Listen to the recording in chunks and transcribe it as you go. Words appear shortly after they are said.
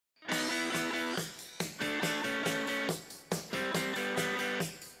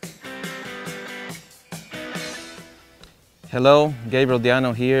Hello, Gabriel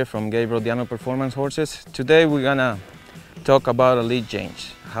Diano here from Gabriel Diano Performance Horses. Today we're gonna talk about a lead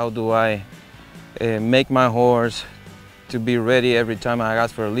change. How do I make my horse to be ready every time I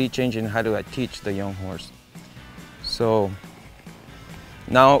ask for a lead change, and how do I teach the young horse? So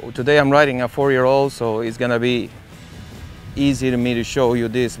now today I'm riding a 4-year-old, so it's gonna be easy to me to show you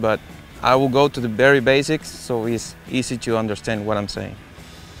this, but I will go to the very basics so it's easy to understand what I'm saying.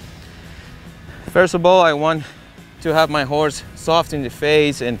 First of all, I want to have my horse soft in the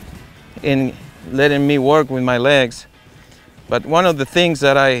face and letting me work with my legs. But one of the things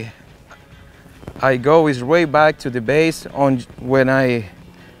that I go is way back to the base. On when I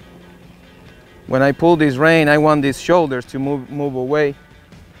pull this rein, I want these shoulders to move away.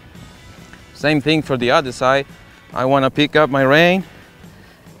 Same thing for the other side. I want to pick up my rein,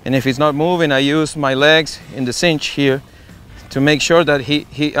 and if it's not moving, I use my legs in the cinch here to make sure that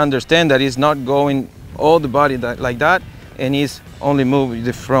he understands that he's not going all the body like that, and he's only moving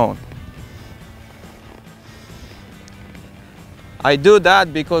the front. I do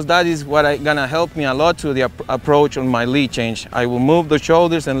that because that is what gonna help me a lot to the approach on my lead change. I will move the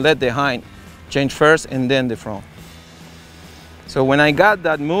shoulders and let the hind change first and then the front. So when I got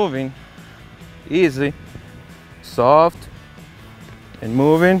that moving, easy, soft, and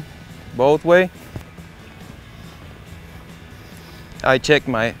moving both way, I check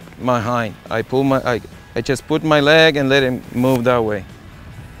my hind. I just put my leg and let him move that way.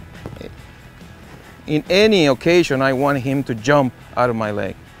 In any occasion, I want him to jump out of my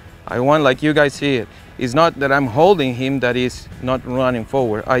leg. I want, like you guys see it, it's not that I'm holding him that he's not running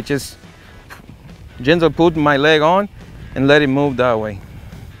forward. I just gently put my leg on and let him move that way.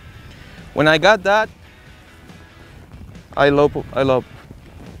 When I got that, I lope.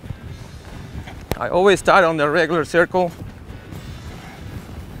 I always start on the regular circle.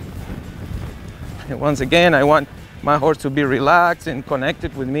 And once again, I want my horse to be relaxed and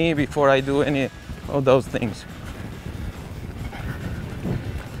connected with me before I do any of those things.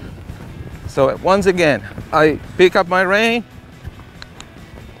 So once again, I pick up my rein.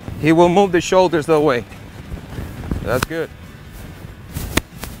 He will move the shoulders that way. That's good.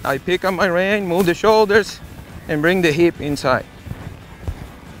 I pick up my rein, move the shoulders, and bring the hip inside.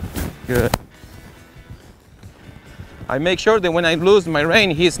 Good. I make sure that when I lose my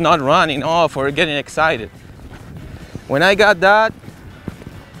rein, he's not running off or getting excited. When I got that,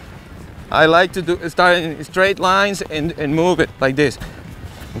 I like to start in straight lines and move it like this.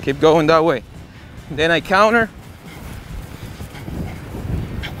 And keep going that way. Then I counter.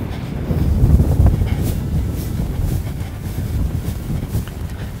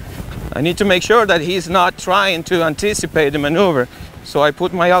 I need to make sure that he's not trying to anticipate the maneuver. So I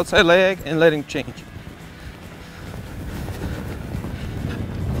put my outside leg and let him change.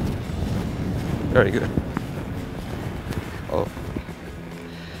 Very good. Oh.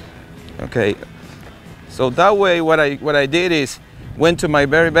 Okay. So that way, what I did is went to my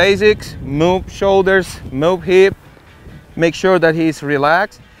very basics: move shoulders, move hip, make sure that he's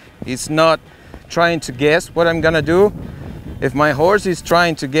relaxed. He's not trying to guess what I'm gonna do. If my horse is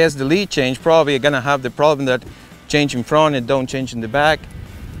trying to guess the lead change, probably gonna have the problem that change in front and don't change in the back.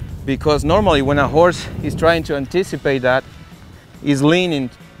 Because normally when a horse is trying to anticipate that, he's leaning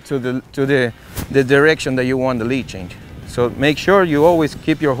to the direction that you want the lead change. So make sure you always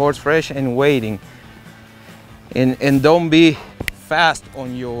keep your horse fresh and waiting, and don't be fast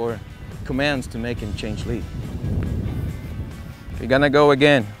on your commands to make him change lead. We're gonna go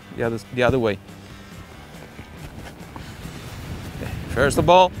again the other way. Okay. First of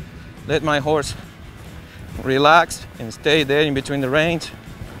all, let my horse relax and stay there in between the reins.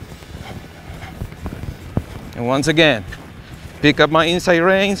 And once again, pick up my inside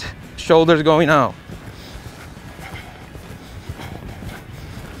reins, shoulders going out.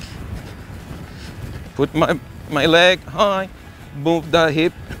 Put my leg high, move the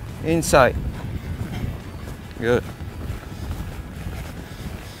hip inside. Good.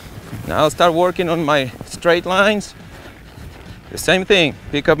 Now I'll start working on my straight lines. The same thing,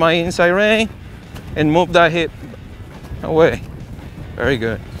 pick up my inside rein and move that hip away. Very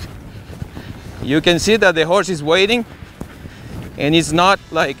good. You can see that the horse is waiting, and it's not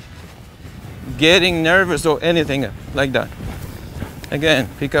like getting nervous or anything like that. Again,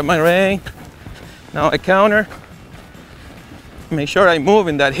 pick up my rein. Now I counter. Make sure I'm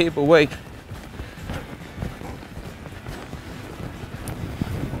moving that hip away.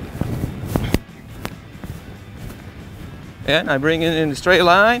 And I bring it in the straight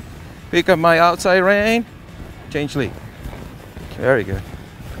line, pick up my outside rein, change lead. Very good.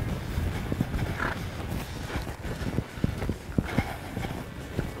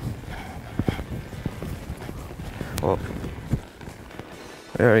 Oh.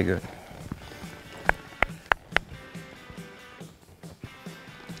 Very good.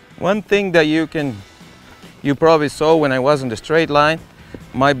 One thing that you probably saw when I was on the straight line,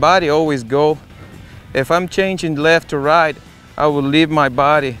 my body always go, if I'm changing left to right, I will leave my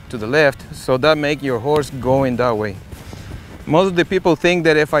body to the left, so that make your horse going that way. Most of the people think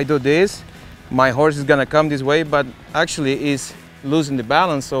that if I do this, my horse is gonna come this way, but actually he's losing the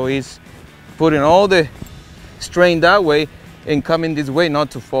balance, so he's putting all the strain that way and coming this way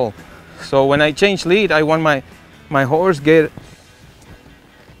not to fall. So when I change lead, I want my horse get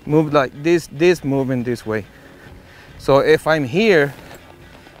moved like this moving this way. So if I'm here,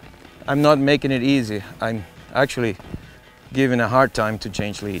 I'm not making it easy. I'm actually giving a hard time to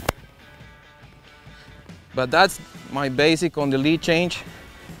change lead. But that's my basic on the lead change.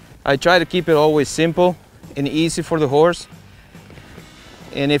 I try to keep it always simple and easy for the horse.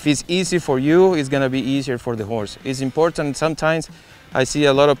 And if it's easy for you, it's gonna be easier for the horse. It's important, sometimes I see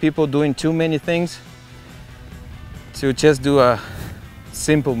a lot of people doing too many things to just do a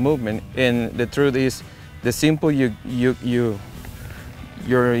simple movement. And the truth is, the simple your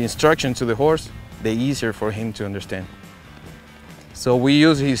instruction to the horse, the easier for him to understand. So we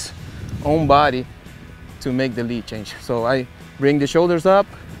use his own body to make the lead change. So I bring the shoulders up,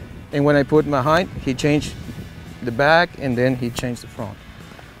 and when I put my hind, he changed the back, and then he changed the front.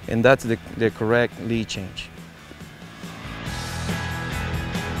 And that's the correct lead change.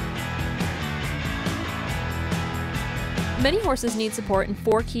 Many horses need support in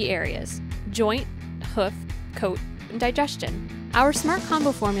 4 key areas: joint, hoof, coat, and digestion. Our Smart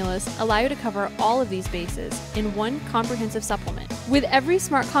Combo formulas allow you to cover all of these bases in one comprehensive supplement. With every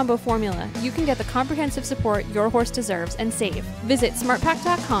Smart Combo formula, you can get the comprehensive support your horse deserves and save. Visit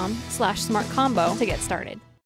smartpack.com/smartcombo to get started.